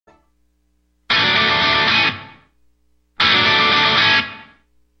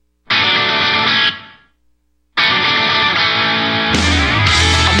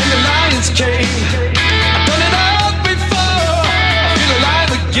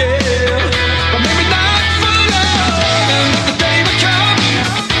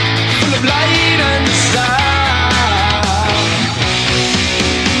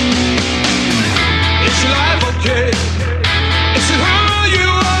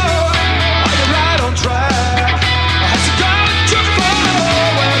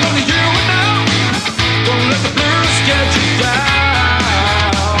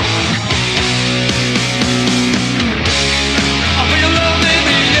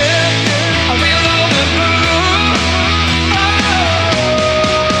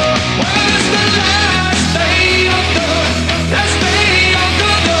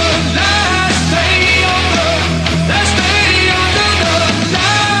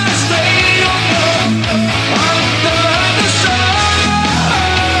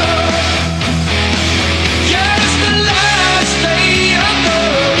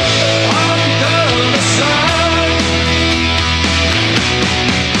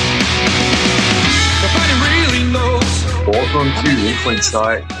Welcome to In Plain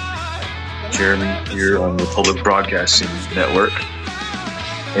Sight. Jeremy here on the Public Broadcasting Network.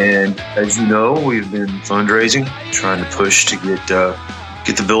 And as you know, we've been fundraising, trying to push to get the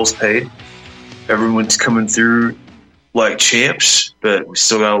bills paid. Everyone's coming through like champs, but we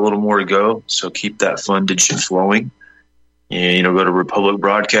still got a little more to go. So keep that fundage flowing. And, go to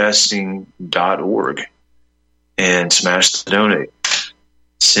republicbroadcasting.org and smash the donate.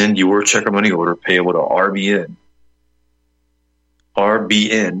 Send your check or money order payable to RBN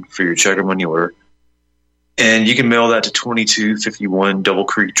for your check or money order. And you can mail that to 2251 Double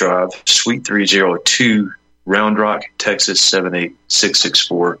Creek Drive, Suite 302, Round Rock, Texas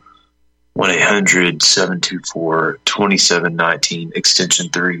 78664, 1-800-724-2719, extension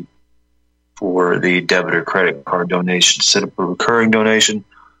 3 for the debit or credit card donation. Set up a recurring donation.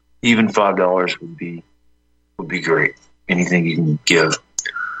 Even $5 would be great. Anything you can give.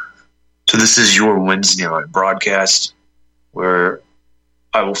 So this is your Wednesday night broadcast where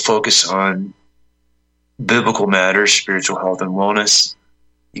I will focus on biblical matters, spiritual health, and wellness.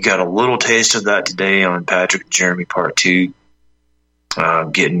 You got a little taste of that today on Patrick and Jeremy Part 2,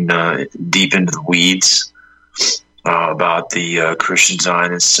 getting deep into the weeds about the Christian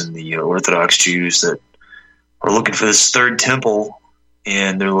Zionists and the Orthodox Jews that are looking for this third temple,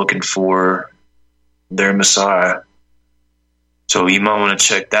 and they're looking for their Messiah. So you might want to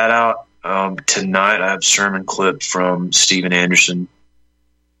check that out. Tonight I have a sermon clip from Stephen Anderson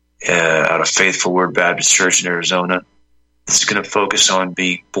out of Faithful Word Baptist Church in Arizona. This is going to focus on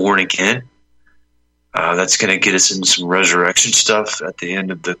being born again. That's going to get us into some resurrection stuff at the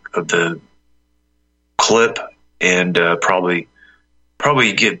end of the clip, and probably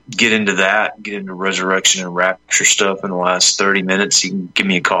get into that, get into resurrection and rapture stuff in the last 30 minutes. You can give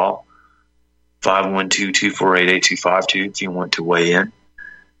me a call, 512-248-8252 if you want to weigh in.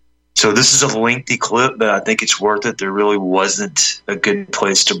 So this is a lengthy clip, but I think it's worth it. There really wasn't a good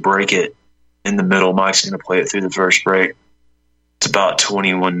place to break it in the middle. Mike's going to play it through the first break. It's about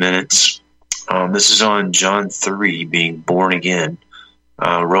 21 minutes. This is on John 3, being born again.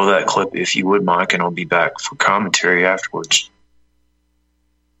 Roll that clip if you would, Mike, and I'll be back for commentary afterwards.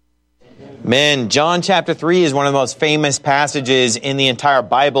 Man, John chapter 3 is one of the most famous passages in the entire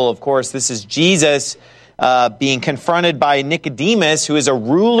Bible. Of course, this is Jesus being confronted by Nicodemus, who is a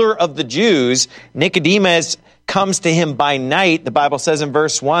ruler of the Jews. Nicodemus comes to him by night. The Bible says in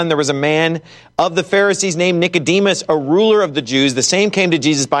verse 1, there was a man of the Pharisees named Nicodemus, a ruler of the Jews. The same came to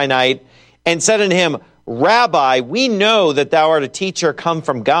Jesus by night and said unto him, Rabbi, we know that thou art a teacher come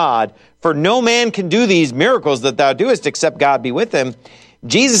from God, for no man can do these miracles that thou doest except God be with him.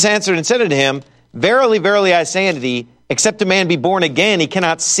 Jesus answered and said unto him, Verily, verily, I say unto thee, except a man be born again, he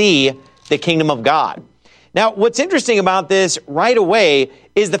cannot see the kingdom of God. Now, what's interesting about this right away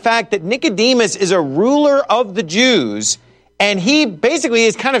is the fact that Nicodemus is a ruler of the Jews, and he basically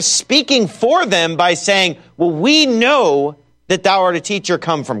is kind of speaking for them by saying, well, we know that thou art a teacher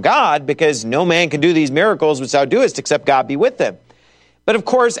come from God, because no man can do these miracles which thou doest except God be with them. But of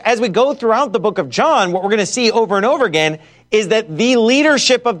course, as we go throughout the book of John, what we're going to see over and over again is that the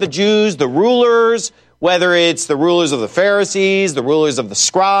leadership of the Jews, the rulers, whether it's the rulers of the Pharisees, the rulers of the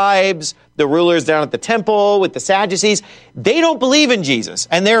scribes, the rulers down at the temple with the Sadducees, they don't believe in Jesus.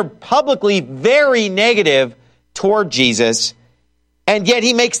 And they're publicly very negative toward Jesus. And yet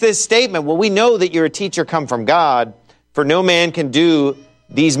he makes this statement, well, we know that you're a teacher come from God, for no man can do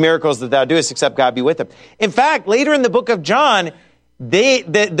these miracles that thou doest except God be with him. In fact, later in the book of John,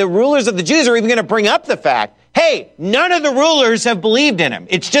 the rulers of the Jews are even going to bring up the fact, hey, none of the rulers have believed in him.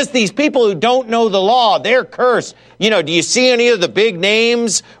 It's just these people who don't know the law. They're cursed. Do you see any of the big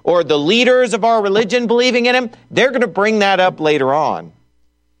names or the leaders of our religion believing in him? They're going to bring that up later on.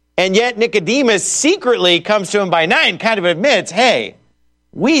 And yet Nicodemus secretly comes to him by night and kind of admits, hey,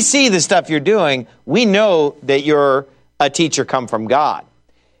 we see the stuff you're doing. We know that you're a teacher come from God.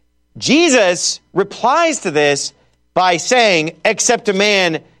 Jesus replies to this by saying, except a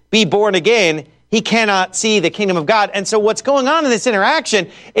man be born again, he cannot see the kingdom of God. And so what's going on in this interaction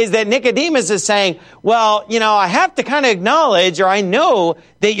is that Nicodemus is saying, well, I have to kind of acknowledge, or I know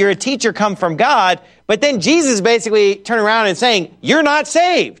that you're a teacher come from God. But then Jesus basically turning around and saying, you're not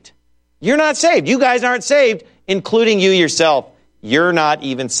saved. You're not saved. You guys aren't saved, including you yourself. You're not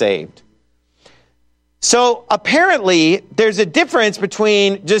even saved. So apparently there's a difference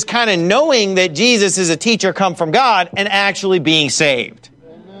between just kind of knowing that Jesus is a teacher come from God and actually being saved.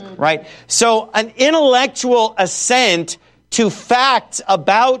 Right? So an intellectual assent to facts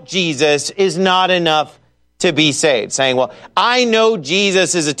about Jesus is not enough to be saved. Saying, well, I know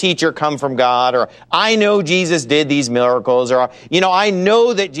Jesus is a teacher come from God, or I know Jesus did these miracles, or, I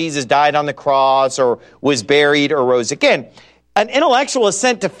know that Jesus died on the cross or was buried or rose again. an intellectual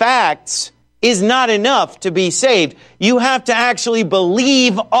assent to facts is not enough to be saved. You have to actually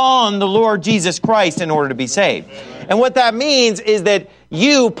believe on the Lord Jesus Christ in order to be saved. And what that means is that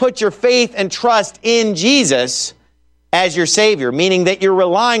you put your faith and trust in Jesus as your Savior, meaning that you're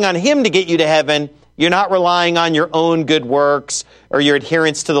relying on Him to get you to heaven. You're not relying on your own good works or your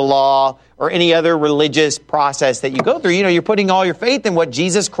adherence to the law or any other religious process that you go through. You're putting all your faith in what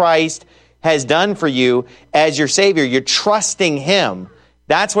Jesus Christ has done for you as your Savior. You're trusting Him.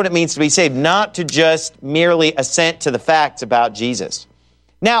 That's what it means to be saved, not to just merely assent to the facts about Jesus.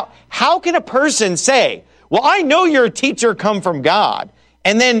 Now, how can a person say, well, I know you're a teacher come from God,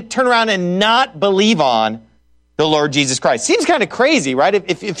 and then turn around and not believe on the Lord Jesus Christ? Seems kind of crazy, right?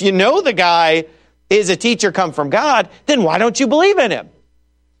 If you know the guy is a teacher come from God, then why don't you believe in him?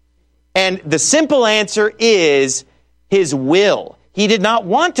 And the simple answer is his will. He did not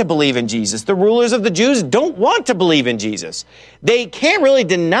want to believe in Jesus. The rulers of the Jews don't want to believe in Jesus. They can't really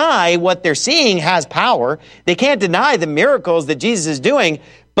deny what they're seeing has power. They can't deny the miracles that Jesus is doing,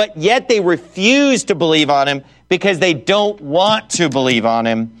 but yet they refuse to believe on him because they don't want to believe on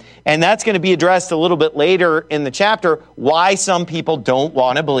him. And that's going to be addressed a little bit later in the chapter, why some people don't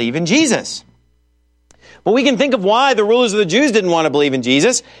want to believe in Jesus. But we can think of why the rulers of the Jews didn't want to believe in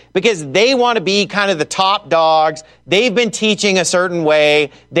Jesus, because they want to be kind of the top dogs. They've been teaching a certain way.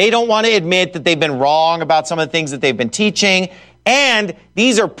 They don't want to admit that they've been wrong about some of the things that they've been teaching. And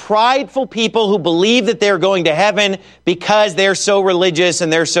these are prideful people who believe that they're going to heaven because they're so religious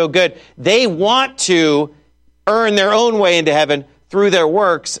and they're so good. They want to earn their own way into heaven through their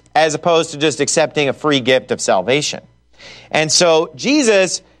works as opposed to just accepting a free gift of salvation. And so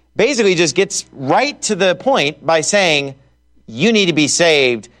Jesus basically just gets right to the point by saying, you need to be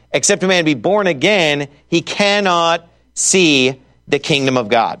saved. Except a man be born again, he cannot see the kingdom of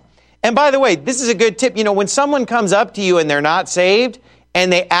God. And by the way, this is a good tip. When someone comes up to you and they're not saved,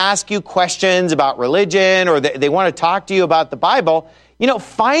 and they ask you questions about religion, or they want to talk to you about the Bible,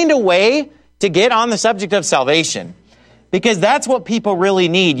 find a way to get on the subject of salvation. Because that's what people really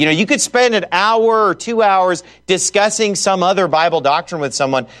need. You could spend an hour or 2 hours discussing some other Bible doctrine with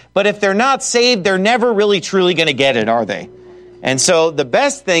someone, but if they're not saved, they're never really truly going to get it, are they? And so the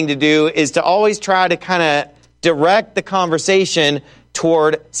best thing to do is to always try to kind of direct the conversation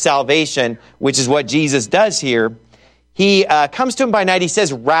toward salvation, which is what Jesus does here. He comes to him by night. He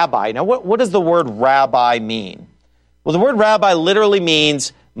says, Rabbi. Now, what does the word rabbi mean? Well, the word rabbi literally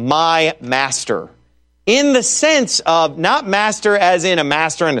means my master. In the sense of not master as in a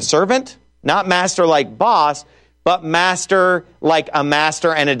master and a servant, not master like boss, but master like a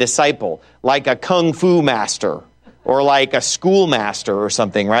master and a disciple, like a kung fu master or like a schoolmaster or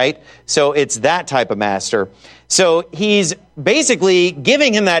something, right? So it's that type of master. So he's basically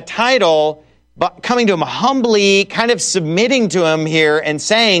giving him that title, but coming to him humbly, kind of submitting to him here and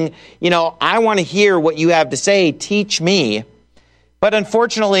saying, I want to hear what you have to say. Teach me. But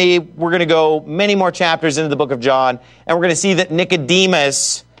unfortunately, we're going to go many more chapters into the book of John, and we're going to see that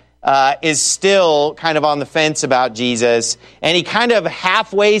Nicodemus is still kind of on the fence about Jesus, and he kind of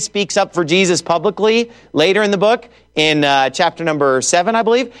halfway speaks up for Jesus publicly later in the book, in chapter number 7, I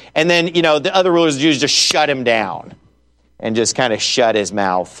believe. And then, the other rulers of the Jews just shut him down and just kind of shut his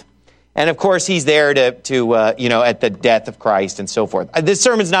mouth. And of course, he's there to at the death of Christ and so forth. This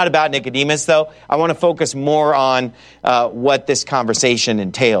sermon's not about Nicodemus, though. I want to focus more on what this conversation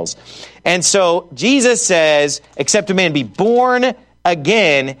entails. And so Jesus says, except a man be born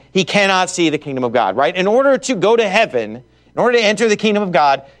again, he cannot see the kingdom of God, right? In order to go to heaven, in order to enter the kingdom of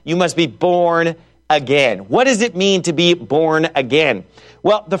God, you must be born again. What does it mean to be born again?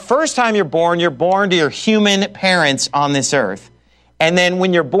 Well, the first time you're born to your human parents on this earth. And then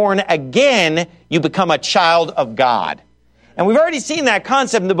when you're born again, you become a child of God. And we've already seen that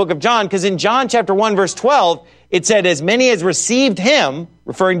concept in the book of John, because in John chapter 1, verse 12, it said, as many as received him,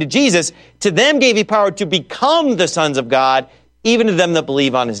 referring to Jesus, to them gave he power to become the sons of God, even to them that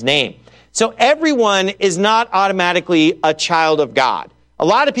believe on his name. So everyone is not automatically a child of God. A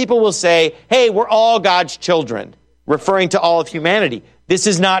lot of people will say, hey, we're all God's children, referring to all of humanity. This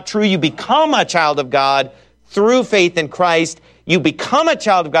is not true. You become a child of God through faith in Christ. You become a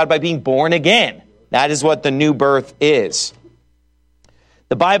child of God by being born again. That is what the new birth is.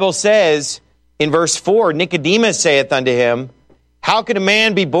 The Bible says in verse 4, Nicodemus saith unto him, how can a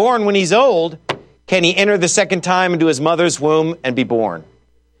man be born when he's old? Can he enter the second time into his mother's womb and be born?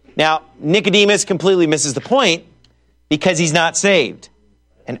 Now, Nicodemus completely misses the point because he's not saved.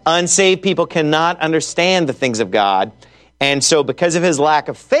 And unsaved people cannot understand the things of God. And so because of his lack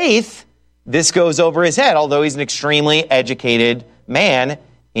of faith, this goes over his head. Although he's an extremely educated man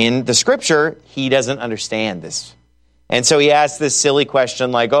in the Scripture, he doesn't understand this. And so he asked this silly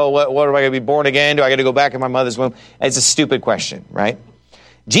question like, oh, what am I going to be born again? Do I got to go back in my mother's womb? It's a stupid question, right?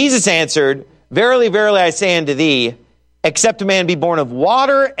 Jesus answered, verily, verily, I say unto thee, except a man be born of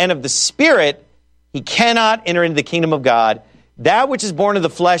water and of the Spirit, he cannot enter into the kingdom of God. That which is born of the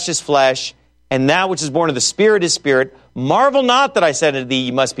flesh is flesh, and that which is born of the Spirit is spirit. Marvel not that I said unto thee,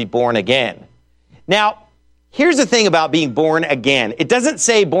 you must be born again. Now, here's the thing about being born again. It doesn't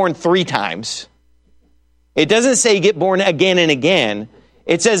say born 3 times. It doesn't say get born again and again.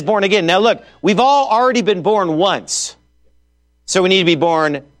 It says born again. Now look, we've all already been born once. So we need to be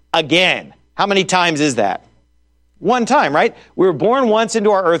born again. How many times is that? 1 time, right? We were born once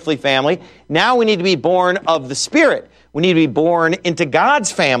into our earthly family. Now we need to be born of the Spirit. We need to be born into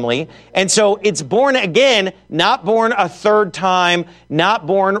God's family. And so it's born again, not born a 3rd time, not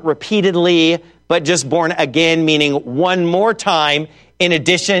born repeatedly, but just born again, meaning 1 more time in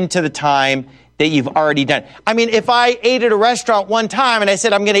addition to the time that you've already done. I mean, if I ate at a restaurant 1 time and I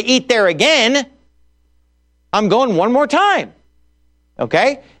said, I'm going to eat there again, I'm going 1 more time.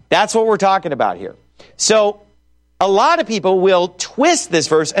 Okay? That's what we're talking about here. So a lot of people will twist this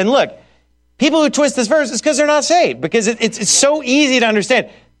verse. And look, people who twist this verse is because they're not saved, because it's so easy to understand.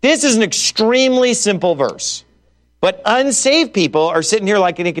 This is an extremely simple verse. But unsaved people are sitting here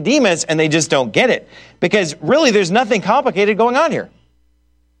like Nicodemus, and they just don't get it. Because really, there's nothing complicated going on here.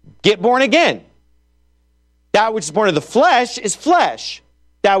 Get born again. That which is born of the flesh is flesh.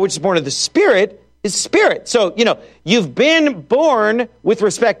 That which is born of the Spirit is spirit. So, you've been born with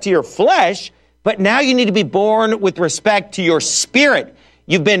respect to your flesh, but now you need to be born with respect to your spirit.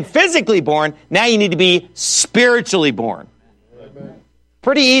 You've been physically born, now you need to be spiritually born. Amen.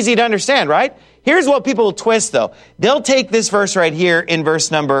 Pretty easy to understand, right? Here's what people will twist, though. They'll take this verse right here in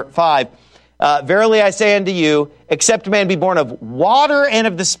verse number 5. Verily I say unto you, except a man be born of water and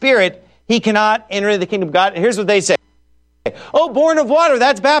of the Spirit, he cannot enter the kingdom of God. And here's what they say. Oh, born of water,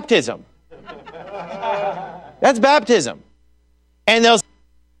 that's baptism. That's baptism. And they'll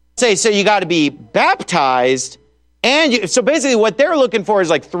say, so you got to be baptized. And so basically what they're looking for is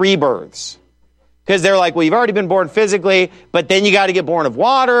like 3 births. Because they're like, well, you've already been born physically, but then you got to get born of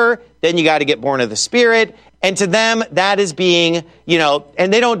water, then you got to get born of the Spirit. And to them, that is being,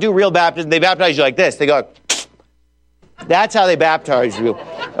 and they don't do real baptism. They baptize you like this. They go, that's how they baptize you.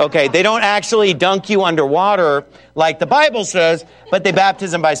 Okay, they don't actually dunk you underwater like the Bible says, but they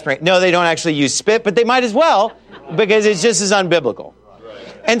baptism by sprinkling. No, they don't actually use spit, but they might as well, because it's just as unbiblical.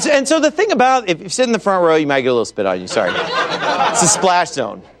 And so the thing about, if you sit in the front row, you might get a little spit on you. Sorry. It's a splash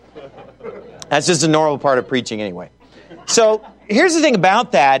zone. That's just a normal part of preaching anyway. So here's the thing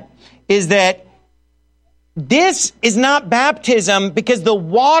about that, is that this is not baptism, because the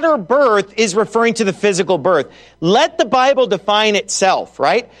water birth is referring to the physical birth. Let the Bible define itself,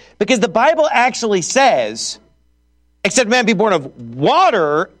 right? Because the Bible actually says, except a man be born of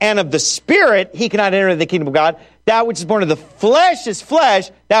water and of the Spirit, he cannot enter the kingdom of God. That which is born of the flesh is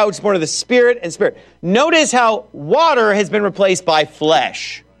flesh. That which is born of the Spirit is spirit. Notice how water has been replaced by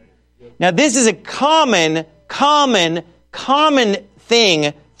flesh. Now, this is a common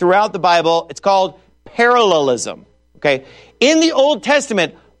thing throughout the Bible. It's called parallelism. Okay? In the Old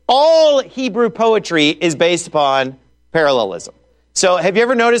Testament, all Hebrew poetry is based upon parallelism. So have you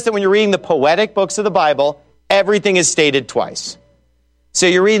ever noticed that when you're reading the poetic books of the Bible, everything is stated twice? So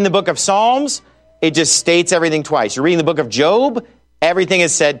you're reading the book of Psalms, it just states everything twice. You're reading the book of Job, everything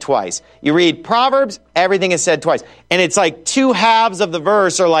is said twice. You read Proverbs, everything is said twice. And it's like 2 halves of the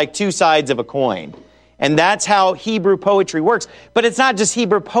verse are like 2 sides of a coin. And that's how Hebrew poetry works. But it's not just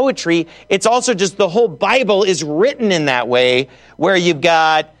Hebrew poetry, it's also just the whole Bible is written in that way, where you've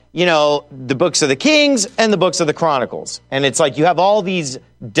got, the books of the Kings and the books of the Chronicles. And it's like you have all these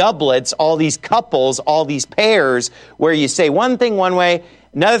doublets, all these couples, all these pairs, where you say one thing one way,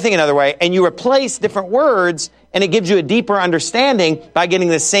 another thing another way, and you replace different words, and it gives you a deeper understanding by getting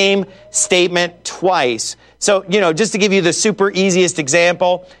the same statement twice. So, just to give you the super easiest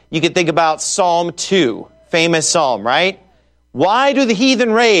example, you could think about Psalm 2, famous psalm, right? Why do the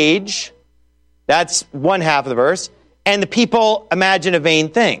heathen rage? That's one half of the verse. And the people imagine a vain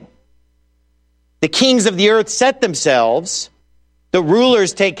thing. The kings of the earth set themselves. The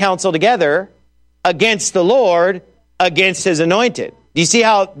rulers take counsel together against the Lord, against his anointed. Do you see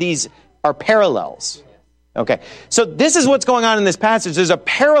how these are parallels? Okay. So this is what's going on in this passage. There's a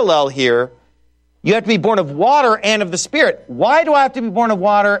parallel here. You have to be born of water and of the Spirit. Why do I have to be born of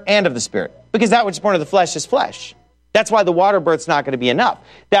water and of the Spirit? Because that which is born of the flesh is flesh. That's why the water birth's not going to be enough.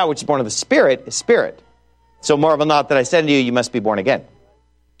 That which is born of the Spirit is spirit. So marvel not that I said to you, you must be born again.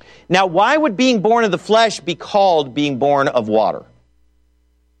 Now, why would being born of the flesh be called being born of water?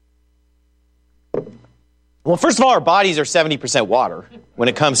 Well, first of all, our bodies are 70% water when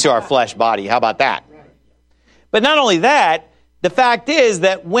it comes to our flesh body. How about that? But not only that, the fact is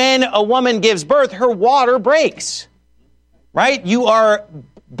that when a woman gives birth, her water breaks, right? You are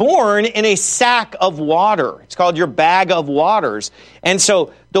born in a sack of water. It's called your bag of waters. And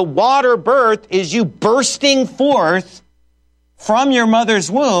so the water birth is you bursting forth from your mother's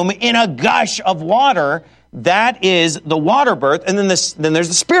womb in a gush of water. That is the water birth. And then there's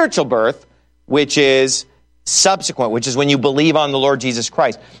the spiritual birth, which is subsequent, which is when you believe on the Lord Jesus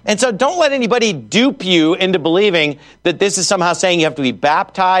Christ. And so don't let anybody dupe you into believing that this is somehow saying you have to be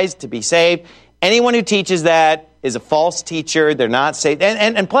baptized to be saved. Anyone who teaches that is a false teacher. They're not saved.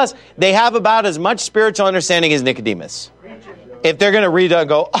 And plus, they have about as much spiritual understanding as Nicodemus. If they're going to read it and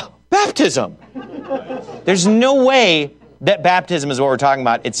go, oh, baptism. There's no way that baptism is what we're talking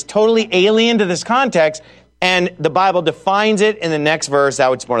about. It's totally alien to this context. And the Bible defines it in the next verse.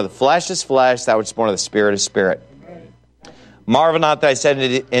 That which is born of the flesh is flesh. That which is born of the spirit is spirit. Marvel not that I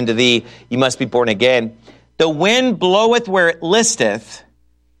said unto thee, you must be born again. The wind bloweth where it listeth.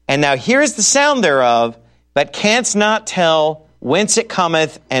 And now here is the sound thereof, but canst not tell whence it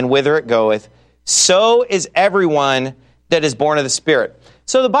cometh and whither it goeth. So is everyone that is born of the Spirit.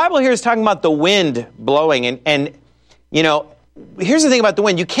 So the Bible here is talking about the wind blowing. And you know, here's the thing about the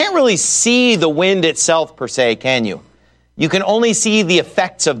wind. You can't really see the wind itself per se, can you? You can only see the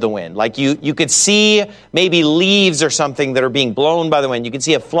effects of the wind. Like you could see maybe leaves or something that are being blown by the wind. You can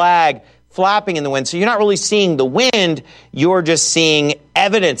see a flag flapping in the wind. So you're not really seeing the wind. You're just seeing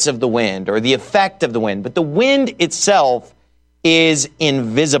evidence of the wind or the effect of the wind. But the wind itself is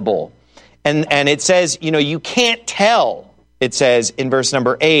invisible. And it says, you know, you can't tell, it says in verse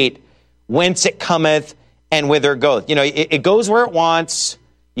number 8, whence it cometh and whither it goeth. You know, it goes where it wants.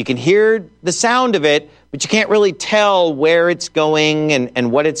 You can hear the sound of it, but you can't really tell where it's going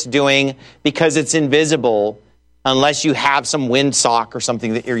and what it's doing because it's invisible unless you have some windsock or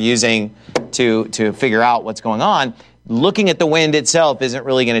something that you're using to figure out what's going on. Looking at the wind itself isn't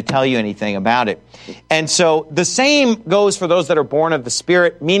really going to tell you anything about it. And so the same goes for those that are born of the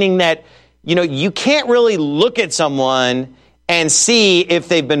Spirit, meaning that, you know, you can't really look at someone and see if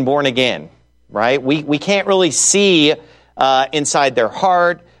they've been born again, right? We can't really see inside their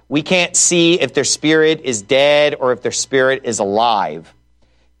heart. We can't see if their spirit is dead or if their spirit is alive.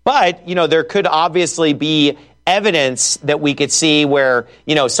 But, you know, there could obviously be evidence that we could see where,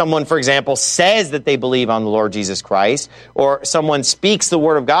 you know, someone, for example, says that they believe on the Lord Jesus Christ, or someone speaks the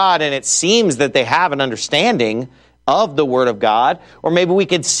Word of God and it seems that they have an understanding of the Word of God, or maybe we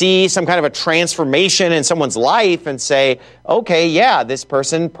could see some kind of a transformation in someone's life and say, okay, yeah, this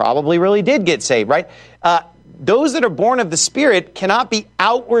person probably really did get saved, right? Those that are born of the Spirit cannot be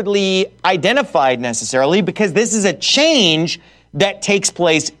outwardly identified necessarily because this is a change that takes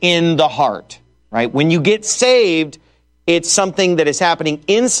place in the heart, right? When you get saved, it's something that is happening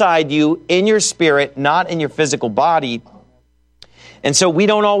inside you, in your spirit, not in your physical body. And so we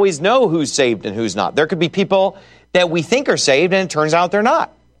don't always know who's saved and who's not. There could be people that we think are saved and it turns out they're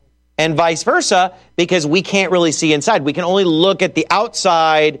not. And vice versa, because we can't really see inside. We can only look at the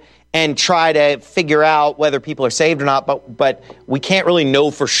outside and try to figure out whether people are saved or not, but we can't really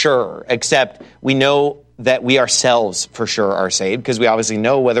know for sure, except we know that we ourselves for sure are saved, because we obviously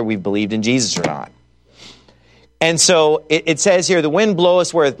know whether we've believed in Jesus or not. And so it says here, the wind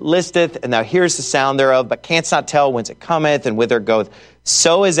bloweth where it listeth, and thou hearest the sound thereof, but canst not tell whence it cometh and whither it goeth.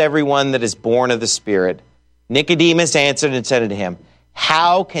 So is everyone that is born of the Spirit. Nicodemus answered and said unto him,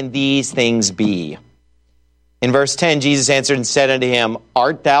 how can these things be? In verse 10, Jesus answered and said unto him,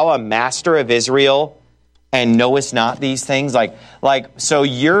 art thou a master of Israel, and knowest not these things? So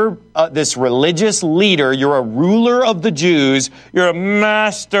you're this religious leader, you're a ruler of the Jews, you're a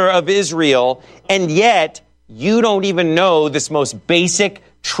master of Israel, and yet you don't even know this most basic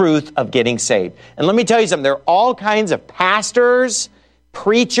truth of getting saved. And let me tell you something, there are all kinds of pastors,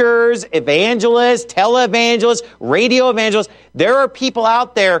 preachers, evangelists, televangelists, radio evangelists. There are people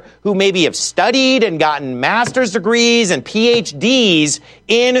out there who maybe have studied and gotten master's degrees and PhDs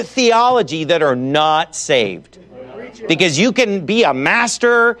in theology that are not saved. Because you can be a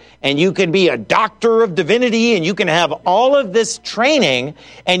master and you can be a doctor of divinity and you can have all of this training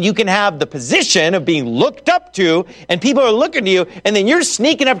and you can have the position of being looked up to and people are looking to you, and then you're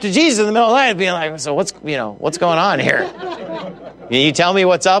sneaking up to Jesus in the middle of the night and being like, so what's going on here? Can you tell me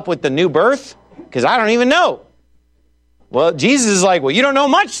what's up with the new birth? Because I don't even know. Well, Jesus is like, well, you don't know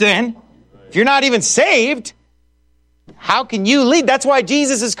much then. If you're not even saved, how can you lead? That's why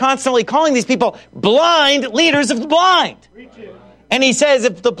Jesus is constantly calling these people blind leaders of the blind. And he says,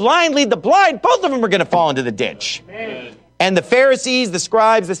 if the blind lead the blind, both of them are going to fall into the ditch. And the Pharisees, the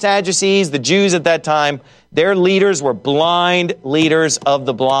scribes, the Sadducees, the Jews at that time, their leaders were blind leaders of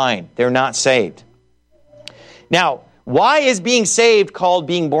the blind. They're not saved. Now, why is being saved called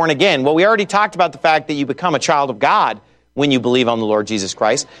being born again? Well, we already talked about the fact that you become a child of God when you believe on the Lord Jesus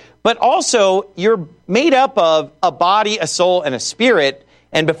Christ. But also, you're made up of a body, a soul, and a spirit.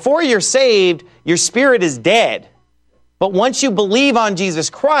 And before you're saved, your spirit is dead. But once you believe on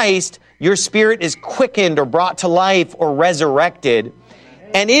Jesus Christ, your spirit is quickened or brought to life or resurrected.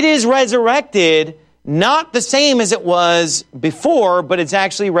 And it is resurrected not the same as it was before, but it's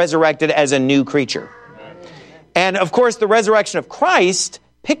actually resurrected as a new creature. And of course, the resurrection of Christ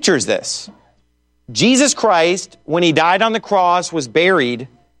pictures this. Jesus Christ, when he died on the cross, was buried,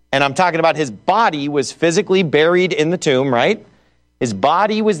 and I'm talking about his body was physically buried in the tomb, right? His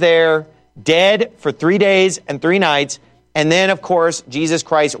body was there, dead for 3 days and 3 nights, and then, of course, Jesus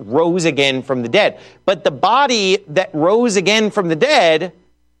Christ rose again from the dead. But the body that rose again from the dead,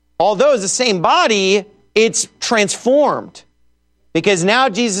 although it's the same body, it's transformed, because now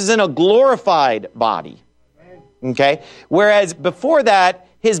Jesus is in a glorified body. Okay? Whereas before that,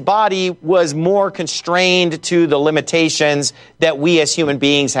 his body was more constrained to the limitations that we as human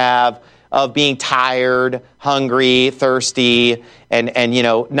beings have of being tired, hungry, thirsty, and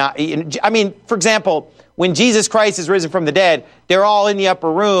not. I mean, for example, when Jesus Christ is risen from the dead, they're all in the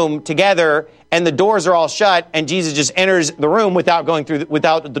upper room together, and the doors are all shut, and Jesus just enters the room without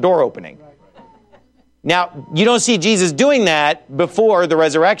the door opening. Now, you don't see Jesus doing that before the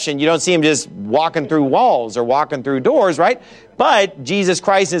resurrection. You don't see him just walking through walls or walking through doors, right? But Jesus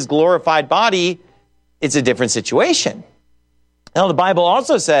Christ's glorified body, it's a different situation. Now, the Bible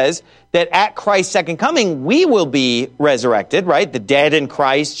also says that at Christ's second coming, we will be resurrected, right? The dead in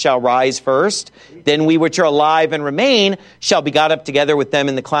Christ shall rise first. Then we which are alive and remain shall be got up together with them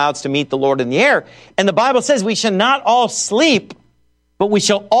in the clouds to meet the Lord in the air. And the Bible says we shall not all sleep, but we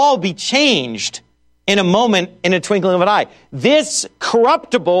shall all be changed in a moment, in a twinkling of an eye. This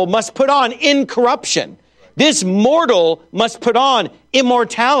corruptible must put on incorruption. This mortal must put on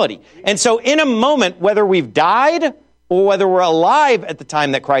immortality. And so in a moment, whether we've died or whether we're alive at the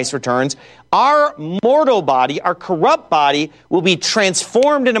time that Christ returns, our mortal body, our corrupt body, will be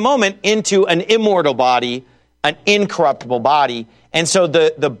transformed in a moment into an immortal body, an incorruptible body. And so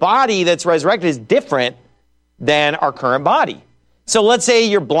the body that's resurrected is different than our current body. So let's say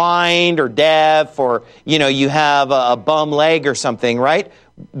you're blind or deaf, or, you have a bum leg or something, right?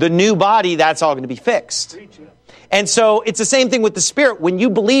 The new body, that's all going to be fixed. And so it's the same thing with the spirit. When you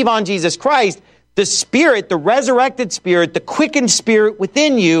believe on Jesus Christ, the spirit, the resurrected spirit, the quickened spirit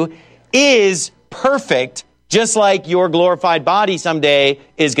within you is perfect, just like your glorified body someday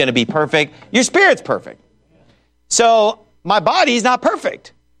is going to be perfect. Your spirit's perfect. So my body's not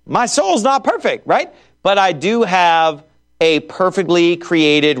perfect. My soul's not perfect, right? But I do have a perfectly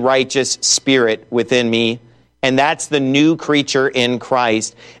created righteous spirit within me, and that's the new creature in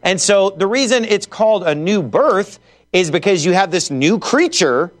Christ. And so the reason it's called a new birth is because you have this new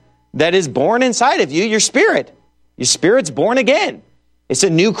creature that is born inside of you, your spirit. Your spirit's born again. It's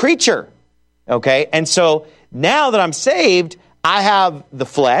a new creature, okay? And so now that I'm saved, I have the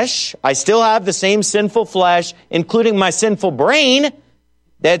flesh. I still have the same sinful flesh, including my sinful brain,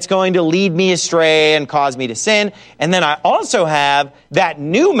 that's going to lead me astray and cause me to sin. And then I also have that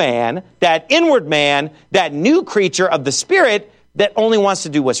new man, that inward man, that new creature of the Spirit that only wants to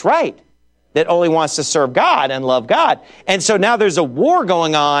do what's right, that only wants to serve God and love God. And so now there's a war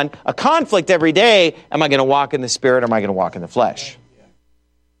going on, a conflict every day. Am I going to walk in the Spirit or am I going to walk in the flesh?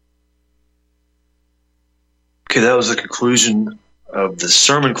 Okay, that was the conclusion of the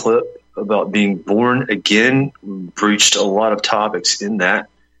sermon clip about being born again. We preached a lot of topics in that.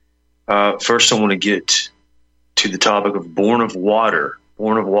 First, I want to get to the topic of born of water.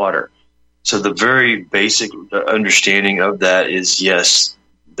 Born of water. So the very basic understanding of that is, yes,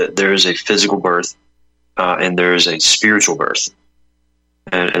 that there is a physical birth and there is a spiritual birth.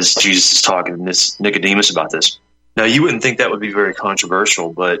 And as Jesus is talking to Nicodemus about this. Now, you wouldn't think that would be very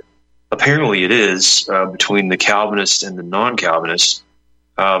controversial, but apparently it is between the Calvinists and the non-Calvinists.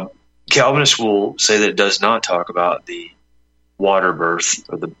 Calvinists will say that it does not talk about the water birth,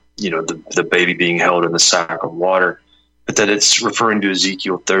 or the baby being held in the sack of water, but that it's referring to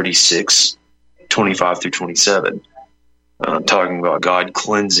Ezekiel 36, 25 through 27, talking about God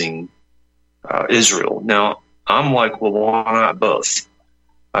cleansing Israel. Now, I'm like, well, why not both?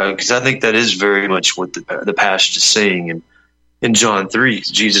 Because I think that is very much what the passage is saying. And in John 3,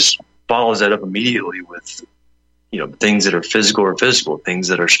 Jesus follows that up immediately with, things that are physical, things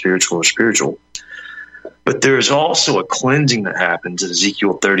that are spiritual. But there's also a cleansing that happens that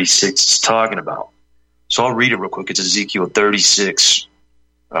Ezekiel 36 is talking about. So I'll read it real quick. It's Ezekiel 36,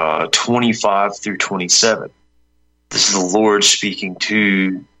 25 through 27. This is the Lord speaking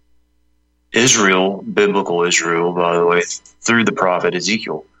to Israel, biblical Israel, by the way, through the prophet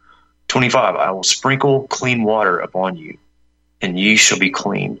Ezekiel. 25, I will sprinkle clean water upon you, and ye shall be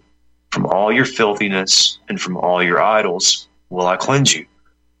clean. From all your filthiness and from all your idols will I cleanse you.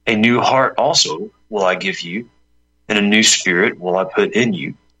 A new heart also will I give you, and a new spirit will I put in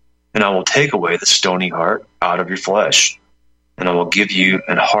you. And I will take away the stony heart out of your flesh, and I will give you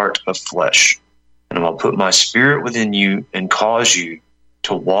an heart of flesh. And I will put my spirit within you and cause you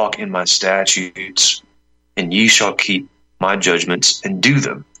to walk in my statutes, and ye shall keep my judgments and do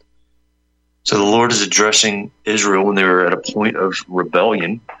them. So the Lord is addressing Israel when they were at a point of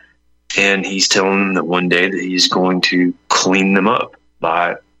rebellion, and he's telling them that one day that he's going to clean them up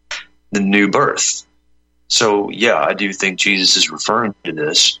by the new birth. So, yeah, I do think Jesus is referring to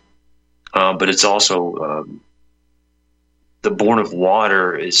this, but it's also the born of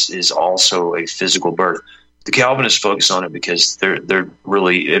water is also a physical birth. The Calvinists focus on it because they're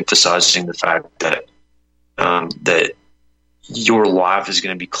really emphasizing the fact that that your life is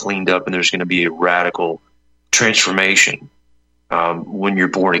going to be cleaned up and there's going to be a radical transformation when you're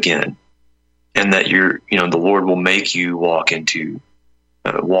born again, and that the Lord will make you walk in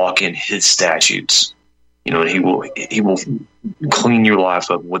His statutes, and He will clean your life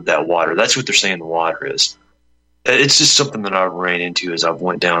up with that water. That's what they're saying the water is. It's just something that I've ran into as I've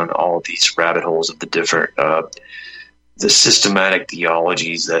went down all of these rabbit holes of the different the systematic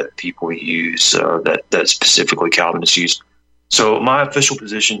theologies that people use, that specifically Calvinists use. So my official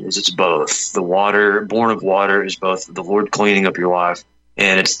position is it's both. The water, born of water, is both the Lord cleaning up your life,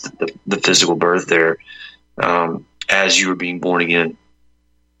 and it's the physical birth there as you are being born again.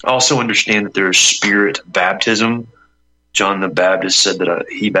 Also understand that there's spirit baptism. John the Baptist said that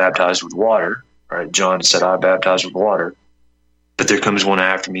he baptized with water. Right? John said, I baptize with water, but there comes one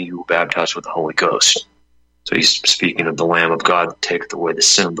after me who will baptize with the Holy Ghost. So he's speaking of the Lamb of God that taketh away the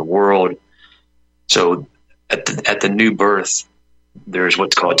sin of the world. So at the new birth, there's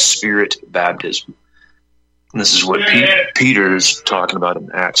what's called spirit baptism. And this is what Peter is talking about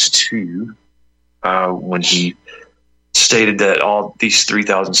in Acts 2, when he stated that all these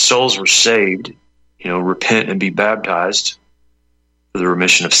 3,000 souls were saved, repent and be baptized for the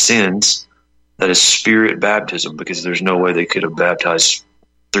remission of sins. That is spirit baptism, because there's no way they could have baptized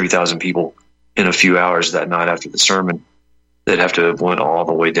 3,000 people in a few hours that night after the sermon. They'd have to have went all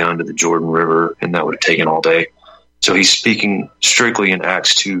the way down to the Jordan River, and that would have taken all day. So he's speaking strictly in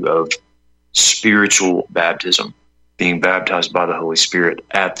Acts 2 of spiritual baptism, being baptized by the Holy Spirit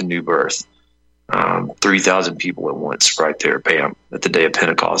at the new birth. 3,000 people at once right there, bam, at the day of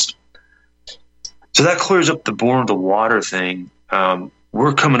Pentecost. So that clears up the born of the water thing.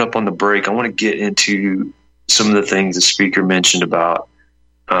 We're coming up on the break. I want to get into some of the things the speaker mentioned about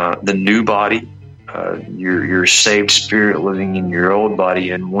the new body, your saved spirit living in your old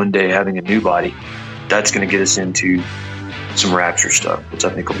body, and one day having a new body. That's going to get us into some rapture stuff, which I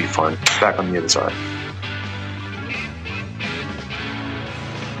think will be fun. Back on the other side.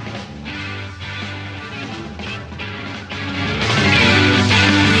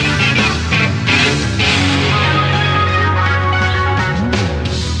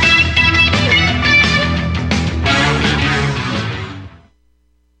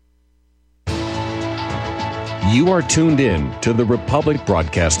 You are tuned in to the Republic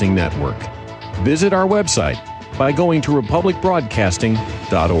Broadcasting Network. Visit our website by going to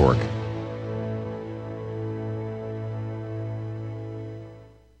republicbroadcasting.org.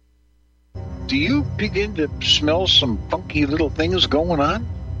 Do you begin to smell some funky little things going on?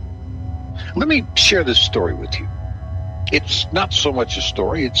 Let me share this story with you. It's not so much a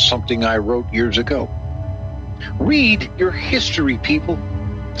story, it's something I wrote years ago. Read your history, people.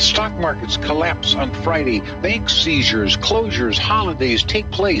 Stock markets collapse on Friday. Bank seizures, closures, holidays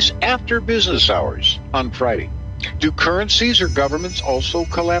take place after business hours on Friday. Do currencies or governments also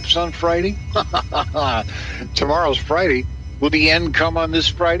collapse on Friday? Tomorrow's Friday. Will the end come on this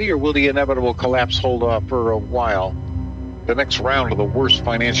Friday, or will the inevitable collapse hold off for a while? The next round of the worst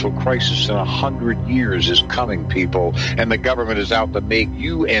financial crisis in 100 years is coming, people, and the government is out to make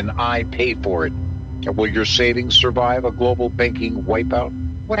you and I pay for it. Will your savings survive a global banking wipeout?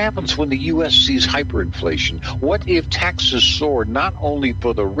 What happens when the U.S. sees hyperinflation? What if taxes soar not only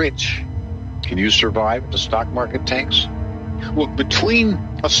for the rich? Can you survive if the stock market tanks? Well, between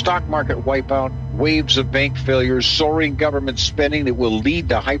a stock market wipeout, waves of bank failures, soaring government spending that will lead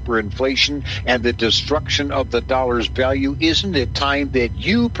to hyperinflation, and the destruction of the dollar's value, isn't it time that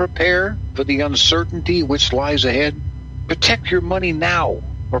you prepare for the uncertainty which lies ahead? Protect your money now,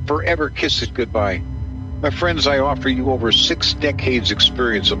 or forever kiss it goodbye. My friends, I offer you over 6 decades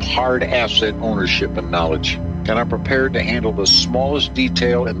experience of hard asset ownership and knowledge, and I'm prepared to handle the smallest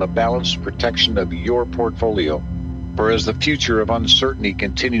detail in the balanced protection of your portfolio. For as the future of uncertainty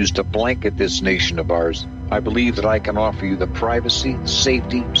continues to blanket this nation of ours, I believe that I can offer you the privacy,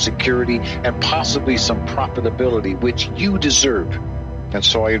 safety, security, and possibly some profitability which you deserve. And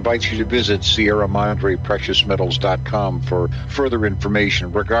so I invite you to visit SierraMadrePreciousMetals.com for further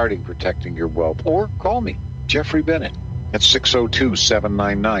information regarding protecting your wealth. Or call me, Jeffrey Bennett, at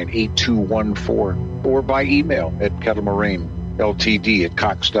 602-799-8214. Or by email at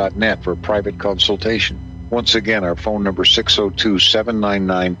kettlemaraineltd@cox.net for private consultation. Once again, our phone number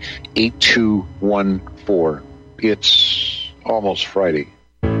 602-799-8214. It's almost Friday.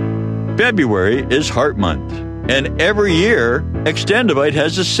 February is Heart Month, and every year, Extendivite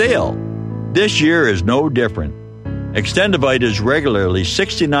has a sale. This year is no different. Extendivite is regularly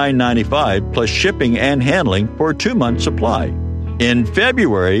 $69.95 plus shipping and handling for a 2-month supply. In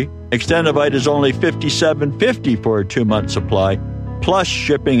February, Extendivite is only $57.50 for a 2-month supply plus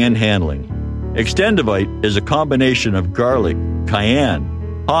shipping and handling. Extendivite is a combination of garlic,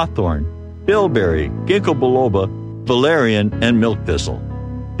 cayenne, hawthorn, bilberry, ginkgo biloba, valerian, and milk thistle.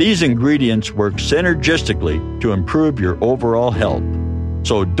 These ingredients work synergistically to improve your overall health.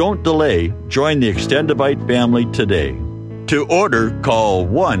 So don't delay. Join the Extendivite family today. To order, call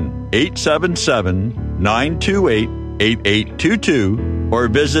 1-877-928-8822 or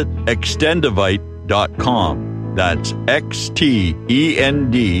visit extendivite.com. That's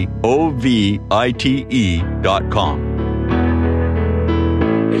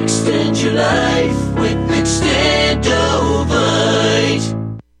XTENDOVITE.com. Extend your life with Extendovite.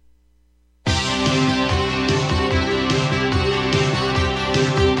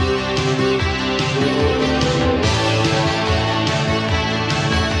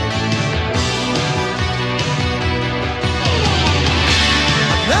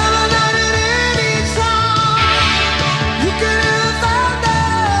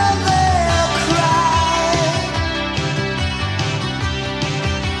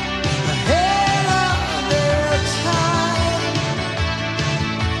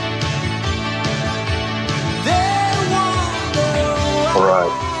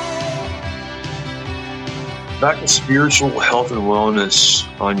 Back to spiritual health and wellness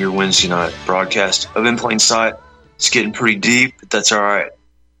on your Wednesday night broadcast of In Plain Sight. It's getting pretty deep, but that's all right.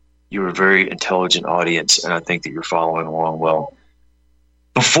 You're a very intelligent audience, and I think that you're following along well.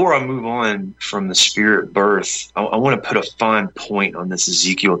 Before I move on from the spirit birth, I want to put a fine point on this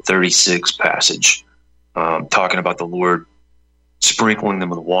Ezekiel 36 passage, talking about the Lord sprinkling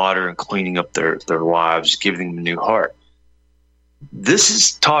them with water and cleaning up their lives, giving them a new heart. This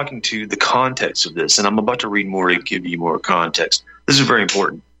is talking to the context of this, and I'm about to read more to give you more context. This is very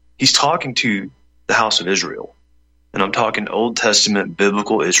important. He's talking to the house of Israel, and I'm talking Old Testament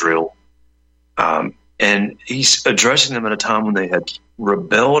biblical Israel, and he's addressing them at a time when they had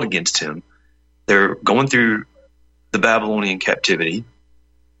rebelled against him. They're going through the Babylonian captivity,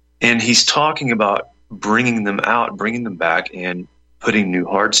 and he's talking about bringing them out, bringing them back, and putting new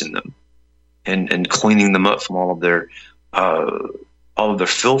hearts in them, and cleaning them up from all of their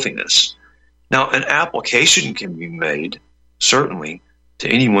filthiness. Now, an application can be made, certainly, to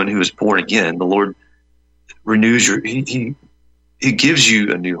anyone who is born again. The Lord renews He gives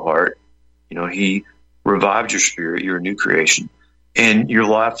you a new heart. You know, He revives your spirit. You're a new creation, and your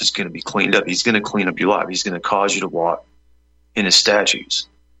life is going to be cleaned up. He's going to clean up your life. He's going to cause you to walk in His statutes.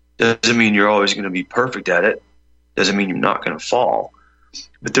 Doesn't mean you're always going to be perfect at it. Doesn't mean you're not going to fall,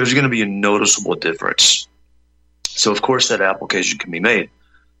 but there's going to be a noticeable difference. So, of course, that application can be made.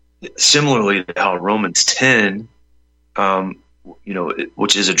 Similarly to how Romans 10,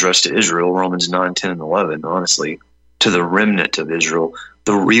 which is addressed to Israel, Romans 9, 10, and 11, honestly, to the remnant of Israel,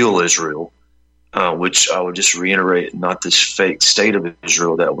 the real Israel, which I would just reiterate, not this fake state of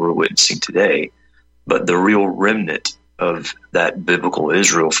Israel that we're witnessing today, but the real remnant of that biblical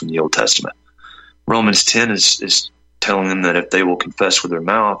Israel from the Old Testament. Romans 10 is telling them that if they will confess with their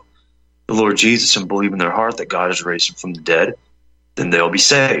mouth the Lord Jesus and believe in their heart that God has raised him from the dead, then they'll be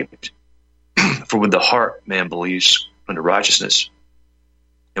saved. For with the heart man believes unto righteousness,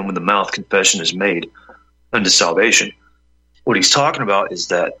 and with the mouth confession is made unto salvation. What he's talking about is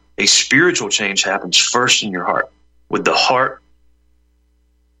that a spiritual change happens first in your heart. With the heart,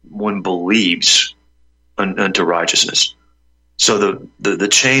 one believes unto righteousness. So the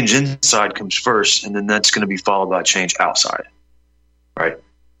change inside comes first, and then that's going to be followed by change outside, right?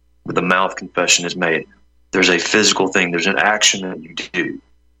 With the mouth, confession is made. There's a physical thing. There's an action that you do.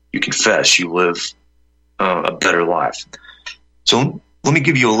 You confess. You live a better life. So let me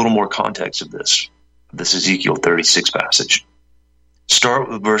give you a little more context of this. this Ezekiel 36 passage. Start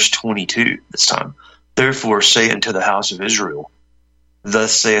with verse 22 this time. Therefore say unto the house of Israel,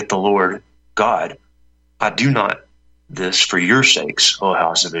 thus saith the Lord God, I do not this for your sakes, O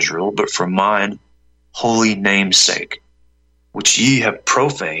house of Israel, but for mine holy name's sake, which ye have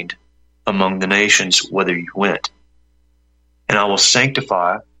profaned among the nations whither you went. And I will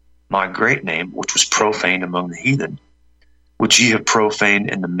sanctify my great name, which was profaned among the heathen, which ye have profaned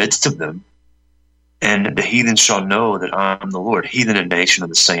in the midst of them. And the heathen shall know that I am the Lord. Heathen and nation are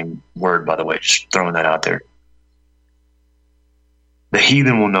the same word, by the way, just throwing that out there. The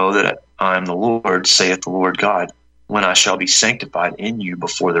heathen will know that I am the Lord, saith the Lord God, when I shall be sanctified in you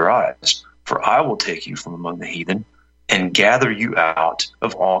before their eyes. For I will take you from among the heathen and gather you out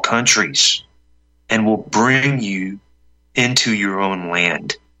of all countries and will bring you into your own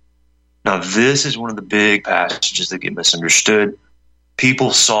land. Now, this is one of the big passages that get misunderstood.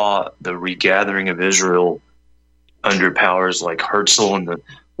 People saw the regathering of Israel under powers like Herzl and the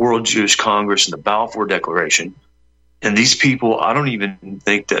World Jewish Congress and the Balfour Declaration. And these people, I don't even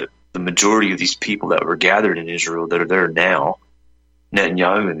think that the majority of these people that were gathered in Israel that are there now,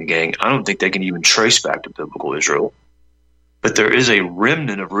 Netanyahu and the gang, I don't think they can even trace back to biblical Israel. But there is a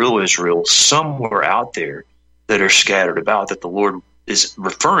remnant of real Israel somewhere out there that are scattered about that the Lord is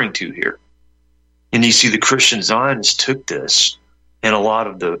referring to here. And you see the Christian Zionists took this, and a lot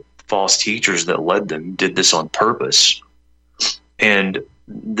of the false teachers that led them did this on purpose. And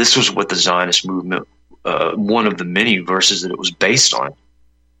this was what the Zionist movement, one of the many verses that it was based on.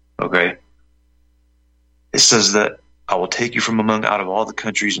 Okay? It says that I will take you from among out of all the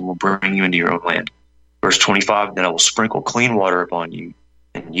countries and will bring you into your own land. Verse 25, then I will sprinkle clean water upon you,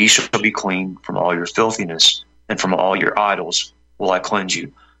 and ye shall be clean from all your filthiness, and from all your idols will I cleanse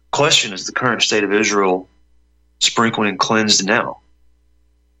you. Question, is the current state of Israel sprinkled and cleansed now?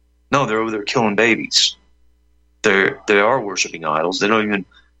 No, they're over there killing babies. They are worshiping idols. They don't even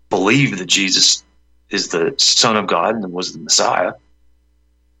believe that Jesus is the Son of God and was the Messiah.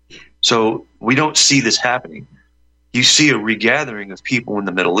 So we don't see this happening. You see a regathering of people in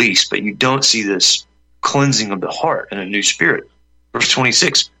the Middle East, but you don't see this cleansing of the heart and a new spirit. Verse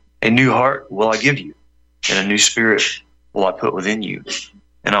 26, a new heart will I give you, and a new spirit will I put within you.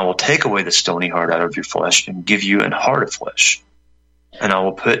 And I will take away the stony heart out of your flesh and give you an heart of flesh. And I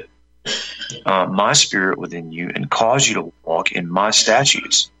will put my spirit within you and cause you to walk in my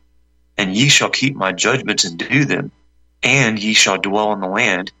statutes. And ye shall keep my judgments and do them. And ye shall dwell in the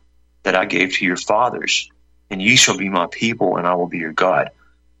land that I gave to your fathers. And ye shall be my people, and I will be your God.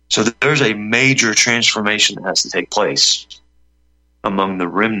 So there's a major transformation that has to take place among the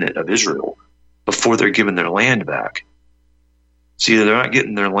remnant of Israel before they're given their land back. See, they're not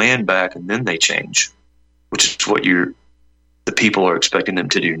getting their land back and then they change, which is what the people are expecting them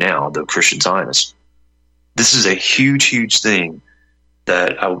to do now, the Christian Zionists. This is a huge, huge thing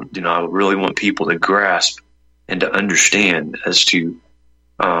that I would really want people to grasp and to understand as to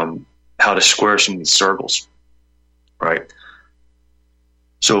how to square some of these circles, right?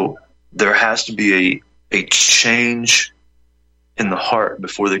 So there has to be a change in the heart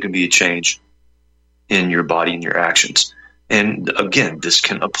before there can be a change in your body and your actions. And again, this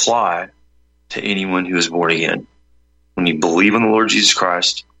can apply to anyone who is born again. When you believe in the Lord Jesus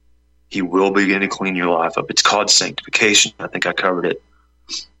Christ, He will begin to clean your life up. It's called sanctification. I think I covered it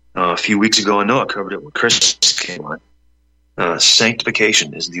a few weeks ago. I know I covered it when Chris came on.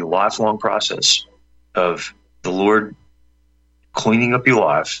 Sanctification is the lifelong process of the Lord cleaning up your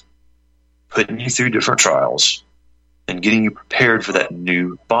life, putting you through different trials, and getting you prepared for that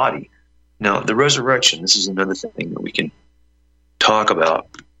new body. Now, the resurrection, this is another thing that we can talk about.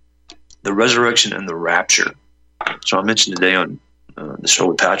 The resurrection and the rapture. So I mentioned today on the show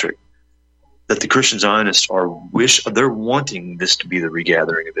with Patrick that the Christian Zionists they're wanting this to be the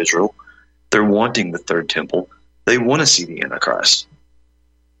regathering of Israel. They're wanting the third temple. They want to see the Antichrist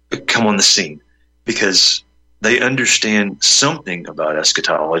come on the scene because they understand something about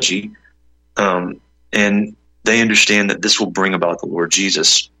eschatology, and they understand that this will bring about the Lord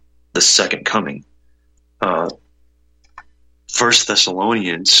Jesus, the second coming. 1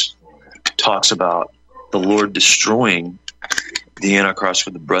 Thessalonians talks about the Lord destroying the Antichrist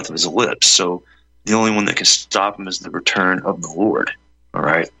with the breath of His lips. So the only one that can stop him is the return of the Lord. All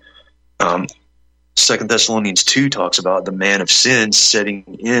right. 2 Thessalonians 2 talks about the man of sin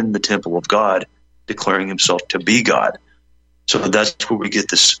sitting in the temple of God, declaring himself to be God. So that's where we get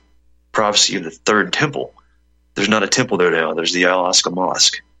this prophecy of the third temple. There's not a temple there now. There's the Al-Aqsa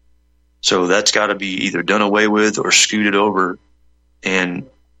Mosque. So that's got to be either done away with or scooted over, and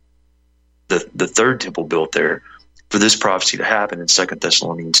the third temple built there for this prophecy to happen in 2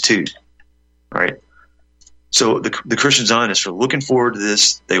 Thessalonians 2. Right? So the Christian Zionists are looking forward to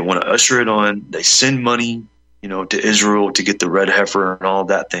this. They want to usher it on. They send money, to Israel to get the red heifer and all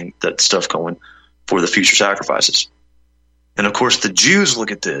that stuff going for the future sacrifices. And of course, the Jews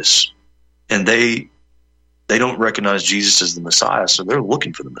look at this and they don't recognize Jesus as the Messiah, so they're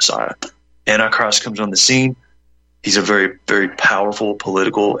looking for the Messiah. Antichrist comes on the scene. He's a very, very powerful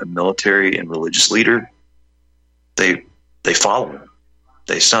political and military and religious leader. They follow him.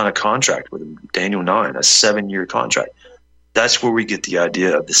 They sign a contract with him, Daniel 9, a 7-year contract. That's where we get the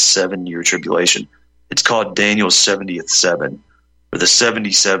idea of the 7-year tribulation. It's called Daniel's 70th 7, or the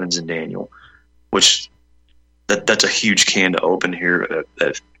 77s in Daniel, which that's a huge can to open here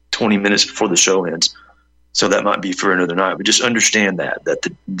at 20 minutes before the show ends. So that might be for another night. But just understand that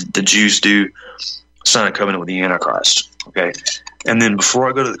the Jews do sign a covenant with the Antichrist. Okay? And then before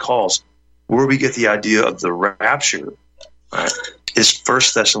I go to the calls, where we get the idea of the rapture, right, is 1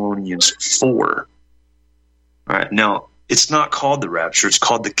 Thessalonians 4. All right. Now, it's not called the rapture. It's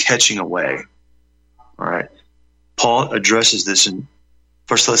called the catching away. All right. Paul addresses this in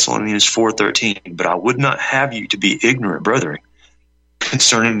 1 Thessalonians 4:13. But I would not have you to be ignorant, brethren,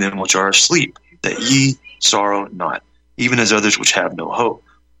 concerning them which are asleep, that ye sorrow not, even as others which have no hope.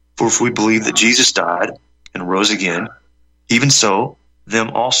 For if we believe that Jesus died and rose again, even so,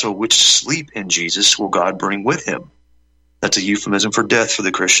 them also which sleep in Jesus will God bring with him. That's a euphemism for death for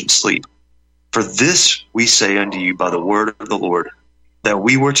the Christian, sleep. For this we say unto you by the word of the Lord, that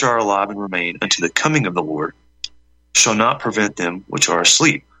we which are alive and remain unto the coming of the Lord shall not prevent them which are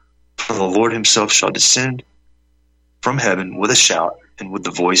asleep. For the Lord himself shall descend from heaven with a shout, and with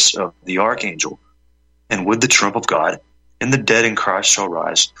the voice of the archangel, and with the trump of God, and the dead in Christ shall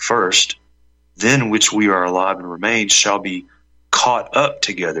rise first. Then which we are alive and remain shall be caught up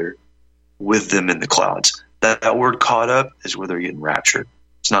together with them in the clouds. That word caught up is where they're getting raptured.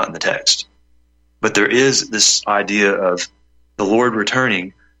 It's not in the text. But there is this idea of the Lord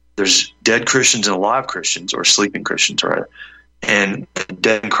returning. There's dead Christians and alive Christians, or sleeping Christians, rather. And the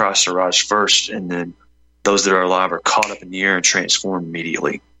dead in Christ shall rise first, and then those that are alive are caught up in the air and transformed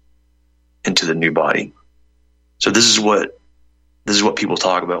immediately into the new body. So this is what people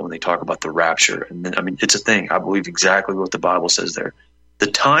talk about when they talk about the rapture. And then, it's a thing. I believe exactly what the Bible says there. The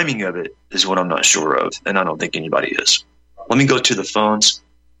timing of it is what I'm not sure of, and I don't think anybody is. Let me go to the phones.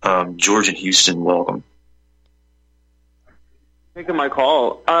 George in Houston, welcome. Taking my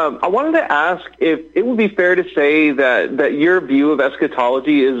call. I wanted to ask if it would be fair to say that your view of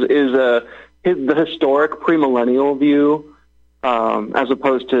eschatology is the historic premillennial view, as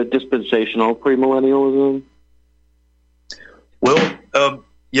opposed to dispensational premillennialism. Well,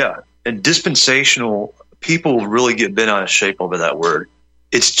 yeah, and dispensational, people really get bent out of shape over that word.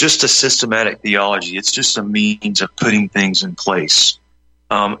 It's just a systematic theology. It's just a means of putting things in place.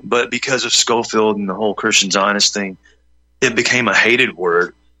 But because of Schofield and the whole Christian Zionist thing, it became a hated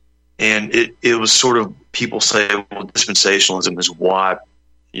word. And it was sort of, people say, well, dispensationalism is why,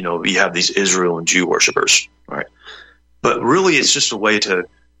 you have these Israel and Jew worshipers, right? But really, it's just a way to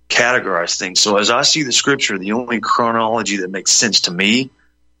categorize things. So as I see the scripture, the only chronology that makes sense to me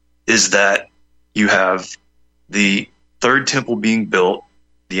is that you have the third temple being built,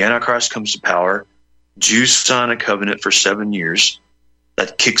 the Antichrist comes to power, Jews sign a covenant for 7 years,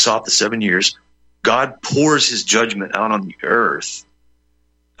 that kicks off the 7 years. God pours his judgment out on the earth,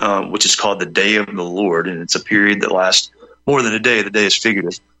 which is called the day of the Lord, and it's a period that lasts more than a day. The day is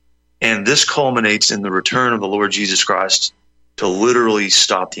figurative. And this culminates in the return of the Lord Jesus Christ to literally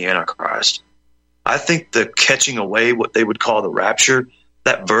stop the Antichrist. I think the catching away, what they would call the rapture,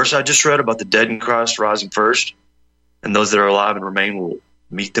 that verse I just read about the dead in Christ rising first, and those that are alive and remain will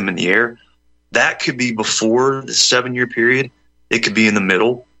meet them in the air, that could be before the 7-year period. It could be in the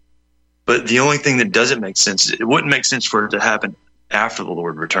middle. But the only thing that doesn't make sense, it wouldn't make sense for it to happen after the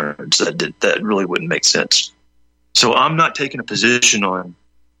Lord returns. That really wouldn't make sense. So I'm not taking a position on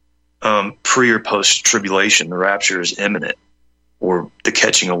pre or post tribulation. The rapture is imminent, or the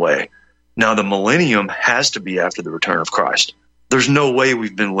catching away. Now, the millennium has to be after the return of Christ. There's no way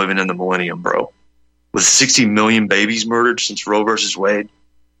we've been living in the millennium, bro. With 60 million babies murdered since Roe versus Wade,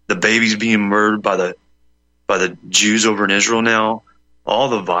 the babies being murdered by the Jews over in Israel now, all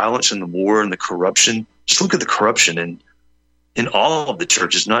the violence and the war and the corruption. Just look at the corruption in all of the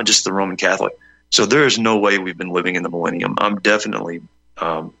churches, not just the Roman Catholic. So there is no way we've been living in the millennium. I'm definitely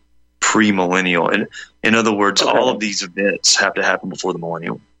pre-millennial. And in other words, all of these events have to happen before the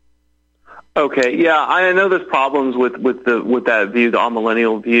millennium. Okay, yeah, I know there's problems with that view, the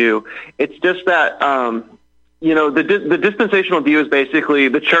amillennial view. It's just that the dispensational view is basically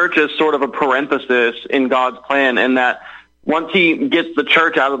the church is sort of a parenthesis in God's plan, and that once he gets the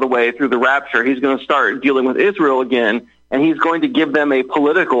church out of the way through the rapture, he's going to start dealing with Israel again, and he's going to give them a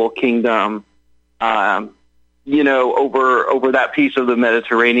political kingdom, over that piece of the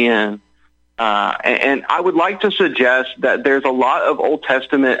Mediterranean. And I would like to suggest that there's a lot of Old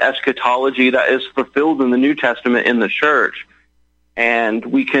Testament eschatology that is fulfilled in the New Testament in the church, and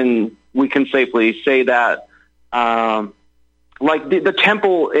we can safely say that, like the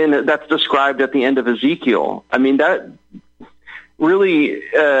temple that's described at the end of Ezekiel. I mean, that really,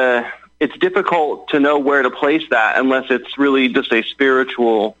 it's difficult to know where to place that unless it's really just a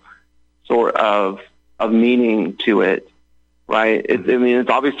spiritual sort of meaning to it, right? It's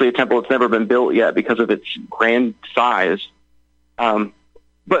obviously a temple that's never been built yet because of its grand size.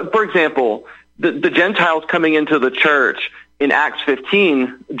 But for example, the Gentiles coming into the church in Acts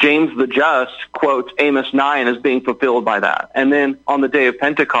 15, James the Just quotes Amos 9 as being fulfilled by that. And then on the day of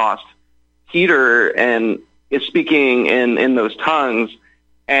Pentecost, Peter is speaking in those tongues,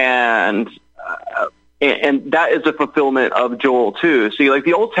 and that is a fulfillment of Joel too. See, like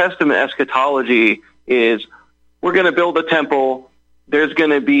the Old Testament eschatology is, we're going to build a temple. There's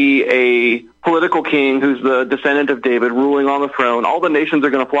going to be a political king who's the descendant of David ruling on the throne. All the nations are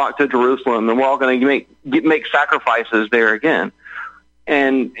going to flock to Jerusalem, and we're all going to make sacrifices there again.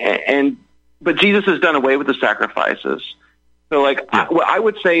 But Jesus has done away with the sacrifices. So, what I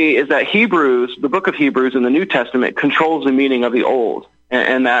would say is that Hebrews, the book of Hebrews in the New Testament, controls the meaning of the Old,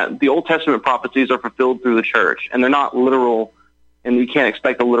 and that the Old Testament prophecies are fulfilled through the church, and they're not literal, and you can't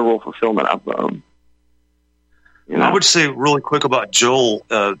expect a literal fulfillment of them. I would say really quick about Joel,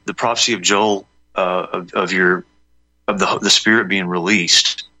 the prophecy of Joel, of the Spirit being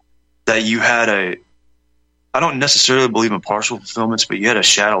released, that you had I don't necessarily believe in partial fulfillments, but you had a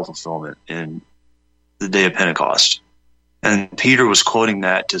shadow fulfillment in the day of Pentecost. And Peter was quoting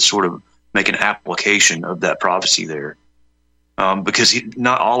that to sort of make an application of that prophecy there. Because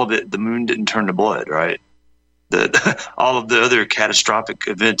not all of it, the moon didn't turn to blood, right? All of the other catastrophic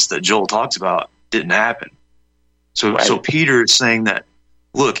events that Joel talks about didn't happen. So Peter is saying that,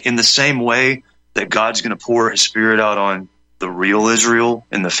 look, in the same way that God's going to pour his Spirit out on the real Israel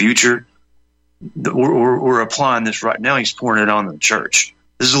in the future, we're applying this right now. He's pouring it on the church.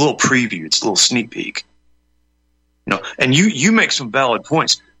 This is a little preview. It's a little sneak peek. And you make some valid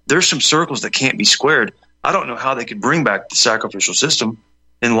points. There's some circles that can't be squared. I don't know how they could bring back the sacrificial system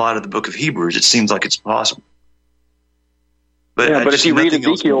in light of the book of Hebrews. It seems like it's possible. But if you read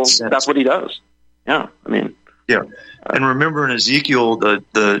Ezekiel, that's what he does. Yeah, Yeah, and remember in Ezekiel,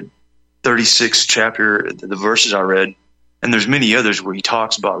 the 36th chapter, the verses I read, and there's many others where he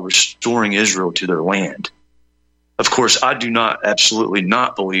talks about restoring Israel to their land. Of course, I do absolutely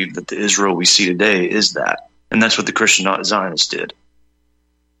not believe that the Israel we see today is that, and that's what the Christian Zionists did.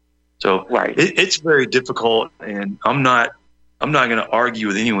 So it's very difficult, and I'm not going to argue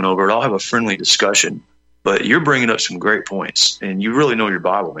with anyone over it. I'll have a friendly discussion, but you're bringing up some great points, and you really know your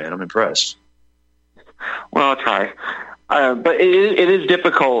Bible, man. I'm impressed. Well, I'll try. But it is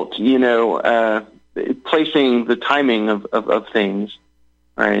difficult, placing the timing of things,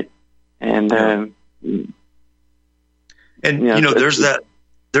 right? And there's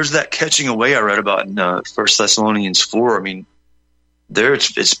that catching away I read about in 1 Thessalonians 4. There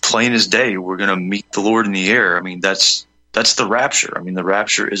it's plain as day. We're going to meet the Lord in the air. That's the rapture. The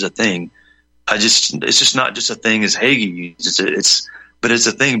rapture is a thing. It's just not just a thing as Hagee used. But it's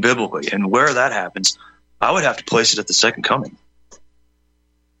a thing biblically. And where that happens, I would have to place it at the second coming.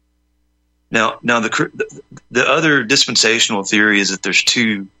 Now the other dispensational theory is that there's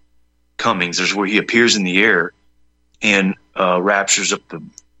two comings. There's where he appears in the air and raptures up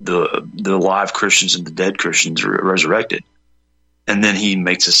the live Christians and the dead Christians resurrected. And then he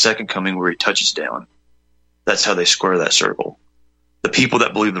makes a second coming where he touches down. That's how they square that circle. The people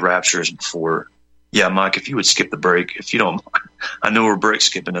that believe the rapture is before. Yeah, Mike, if you would skip the break, if you don't mind. I know we're break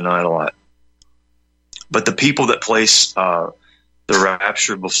skipping tonight a lot. But the people that place the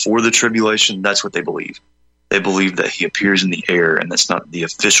rapture before the tribulation, that's what they believe. They believe that he appears in the air, and that's not the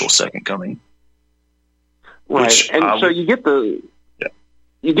official second coming. Right, so you get the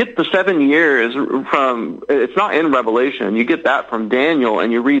 7 years from, it's not in Revelation. You get that from Daniel,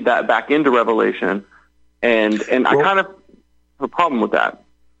 and you read that back into Revelation. And I kind of have a problem with that.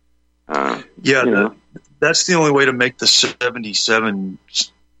 That's the only way to make the 77.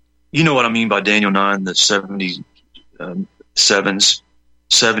 You know what I mean by Daniel 9, the 77s.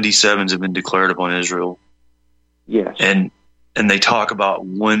 77s have been declared upon Israel. Yes. And they talk about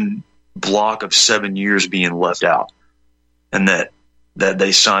one block of 7 years being left out, and that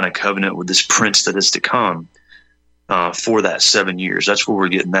they sign a covenant with this prince that is to come for that 7 years. That's where we're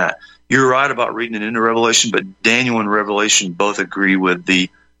getting that. you're right about reading it into Revelation, but Daniel and Revelation both agree with the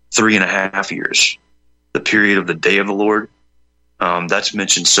 3.5 years, the period of the day of the Lord. That's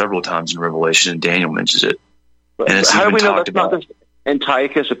mentioned several times in Revelation, and Daniel mentions it. And it's how do even we know talked that's about. not this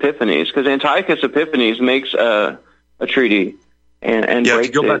Antiochus Epiphanes? Because Antiochus Epiphanes makes a treaty and Yeah,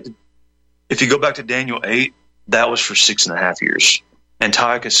 breaks if you go back to Daniel 8, that was for 6.5 years.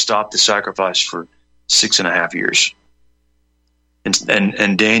 Antiochus stopped the sacrifice for 6.5 years.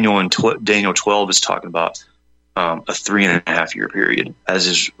 And Daniel Daniel 12 is talking about a 3.5 year period, as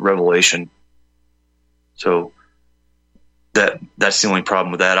is Revelation. So that's the only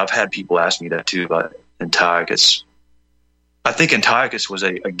problem with that. I've had people ask me that too about Antiochus. I think Antiochus was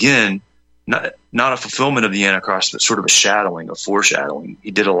not a fulfillment of the Antichrist, but sort of a shadowing, a foreshadowing.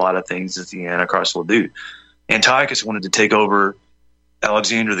 He did a lot of things that the Antichrist will do. Antiochus wanted to take over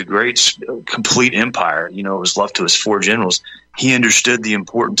Alexander the Great's complete empire. It was left to his 4 generals. He understood the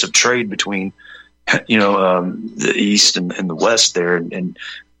importance of trade between, the East and the West there, and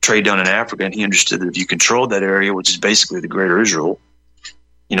trade down in Africa. And he understood that if you controlled that area, which is basically the Greater Israel,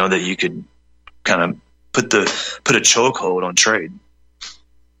 that you could kind of put a chokehold on trade.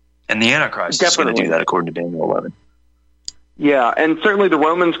 And the Antichrist is going to do that, according to Daniel 11. Yeah, and certainly the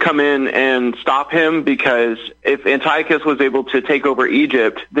Romans come in and stop him, because if Antiochus was able to take over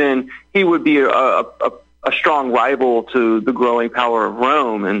Egypt, then he would be a strong rival to the growing power of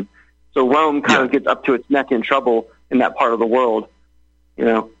Rome. And so Rome kind of gets up to its neck in trouble in that part of the world.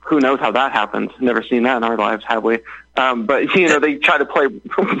 Who knows how that happens? Never seen that in our lives, have we? But, they try to play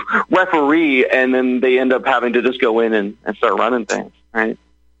referee, and then they end up having to just go in and start running things, right?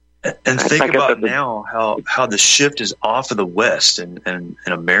 And think about now how the shift is off of the West and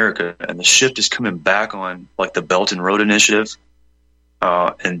America, and the shift is coming back on like the Belt and Road Initiative,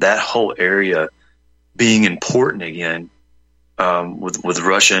 and that whole area being important again, with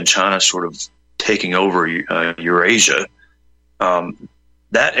Russia and China sort of taking over Eurasia.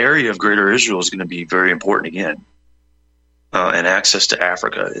 That area of Greater Israel is going to be very important again, and access to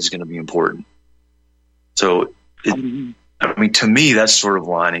Africa is going to be important. So to me, that's sort of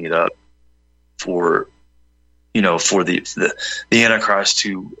lining it up for the Antichrist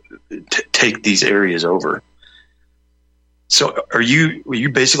to take these areas over. So are you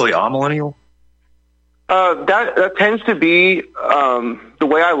basically amillennial? That tends to be the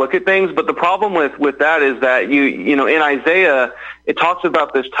way I look at things. But the problem with that is that in Isaiah, it talks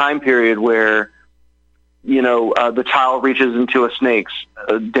about this time period where the child reaches into a snake's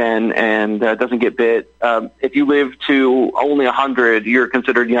den and doesn't get bit. If you live to only 100, you're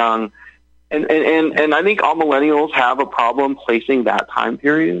considered young. And I think all millennials have a problem placing that time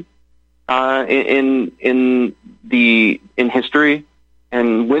period in history.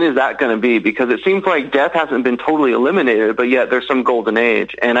 And when is that going to be? Because it seems like death hasn't been totally eliminated, but yet there's some golden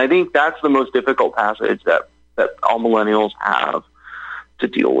age. And I think that's the most difficult passage that all millennials have to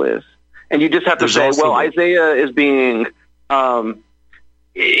deal with. And you just have to say, well, Isaiah is being,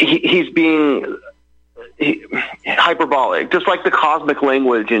 he's being hyperbolic, just like the cosmic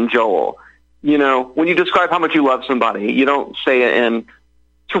language in Joel. When you describe how much you love somebody, you don't say it in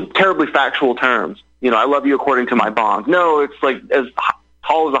terribly factual terms. I love you according to my bond. No, it's like as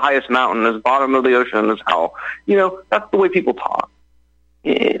tall as the highest mountain, as bottom of the ocean, as hell. That's the way people talk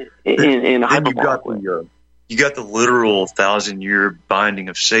in hyperbolic way. You got the literal 1,000-year binding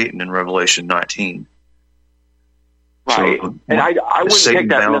of Satan in Revelation 19. Right. So, and I wouldn't take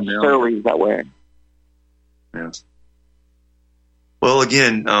that necessarily that way. Yeah. Well,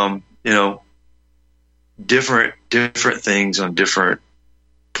 again, different things on different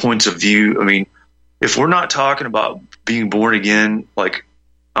points of view. I mean, if we're not talking about being born again, like,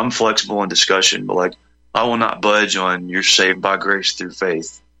 I'm flexible in discussion, but like, I will not budge on you're saved by grace through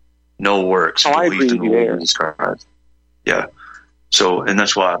faith. No works. I agree with you there. Christ. Yeah. So, and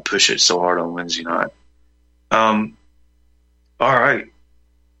that's why I push it so hard on Wednesday night. All right.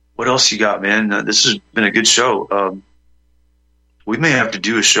 What else you got, man? This has been a good show. We may have to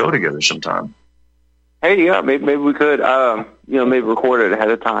do a show together sometime. Hey, yeah, maybe we could, maybe record it ahead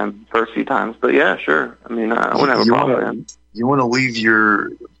of time, first few times. But yeah, sure. I mean, I wouldn't have a problem, man. You want to leave your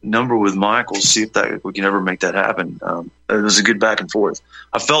number with Michael, see if we can ever make that happen. It was a good back and forth.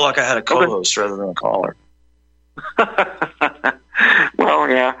 I felt like I had a co-host rather than a caller. Well,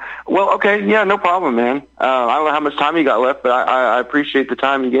 yeah. Well, okay. Yeah, no problem, man. I don't know how much time you got left, but I appreciate the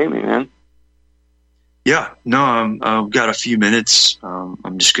time you gave me, man. Yeah. No, I've got a few minutes.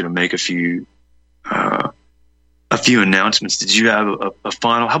 I'm just going to make a few announcements. Did you have a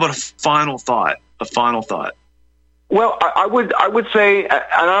final? How about a final thought? A final thought. Well, I would say, and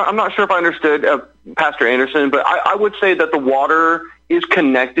I'm not sure if I understood. Pastor Anderson, but I would say that the water is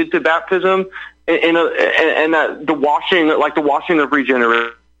connected to baptism, and that the washing of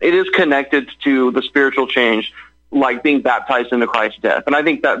regeneration, it is connected to the spiritual change, like being baptized into Christ's death. And I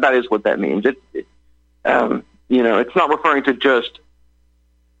think that is what that means. It's not referring to just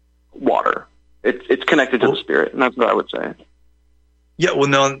water. It's connected to the Spirit, and that's what I would say. Yeah, well,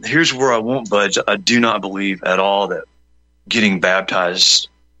 now, here's where I won't budge. I do not believe at all that getting baptized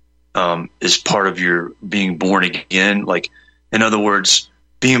is part of your being born again. Like, in other words,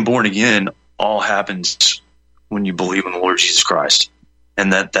 being born again all happens when you believe in the Lord Jesus Christ,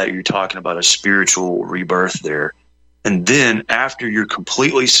 and that you're talking about a spiritual rebirth there. And then after you're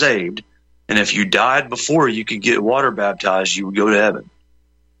completely saved, and if you died before you could get water baptized, you would go to heaven.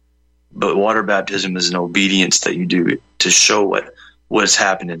 But water baptism is an obedience that you do to show what has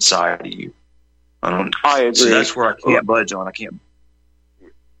happened inside of you. I agree. So that's where I can't budge on. I can't.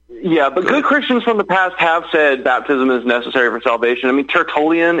 Yeah, but good Christians from the past have said baptism is necessary for salvation. I mean,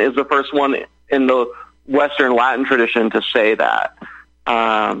 Tertullian is the first one in the Western Latin tradition to say that.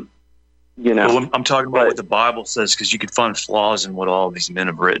 Well, I'm talking about what the Bible says, because you could find flaws in what all of these men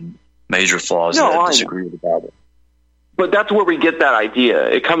have written, major flaws that disagree with the Bible. But that's where we get that idea.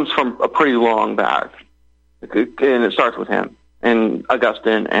 It comes from a pretty long back, and it starts with him and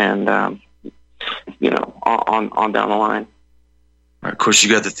Augustine, and on down the line. Of course,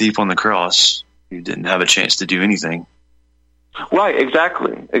 you got the thief on the cross who didn't have a chance to do anything. Right,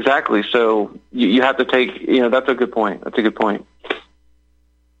 exactly. So you have to take, that's a good point.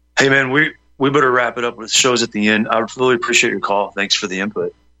 Hey, man, we better wrap it up with shows at the end. I really appreciate your call. Thanks for the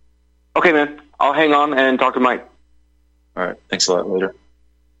input. Okay, man. I'll hang on and talk to Mike. All right. Thanks a lot. Later.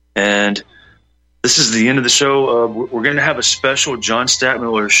 And this is the end of the show. We're going to have a special John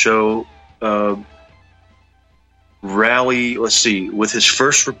Stadtmiller show rally, with his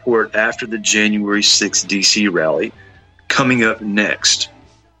first report after the January 6th D.C. rally coming up next.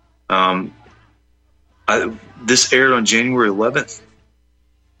 This aired on January 11th,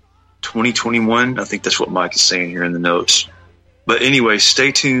 2021. I think that's what Mike is saying here in the notes. But anyway,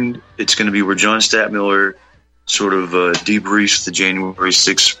 stay tuned. It's going to be where John Stadtmiller sort of debriefs the January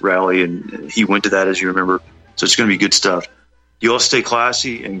 6th rally, and he went to that, as you remember. So it's going to be good stuff. You all stay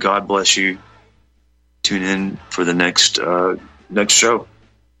classy, and God bless you. Tune in for the next show.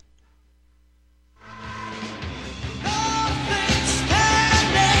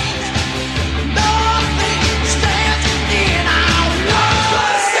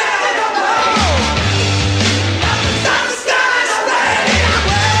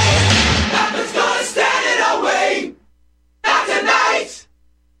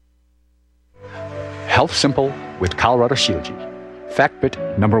 Health Simple with Colorado Shilajit. Fact bit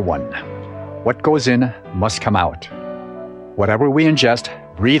number 1. What goes in must come out. Whatever we ingest,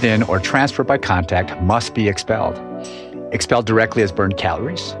 breathe in, or transfer by contact must be expelled. Expelled directly as burned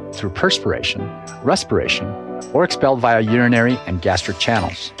calories, through perspiration, respiration, or expelled via urinary and gastric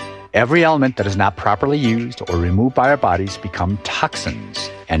channels. Every element that is not properly used or removed by our bodies become toxins.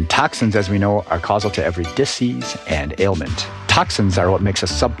 And toxins, as we know, are causal to every disease and ailment. Toxins are what makes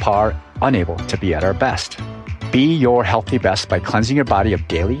us subpar, unable to be at our best. Be your healthy best by cleansing your body of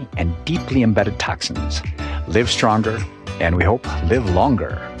daily and deeply embedded toxins. Live stronger, and we hope live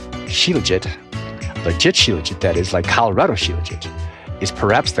longer. Shilajit, legit Shilajit, that is, like Colorado Shilajit, is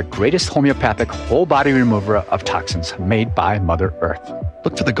perhaps the greatest homeopathic whole-body remover of toxins made by Mother Earth.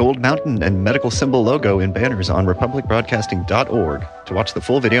 Look for the Gold Mountain and medical symbol logo in banners on republicbroadcasting.org to watch the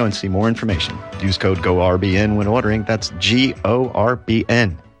full video and see more information. Use code GORBN when ordering. That's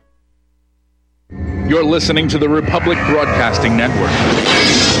GORBN. You're listening to the Republic Broadcasting Network,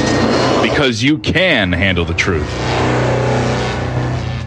 because you can handle the truth.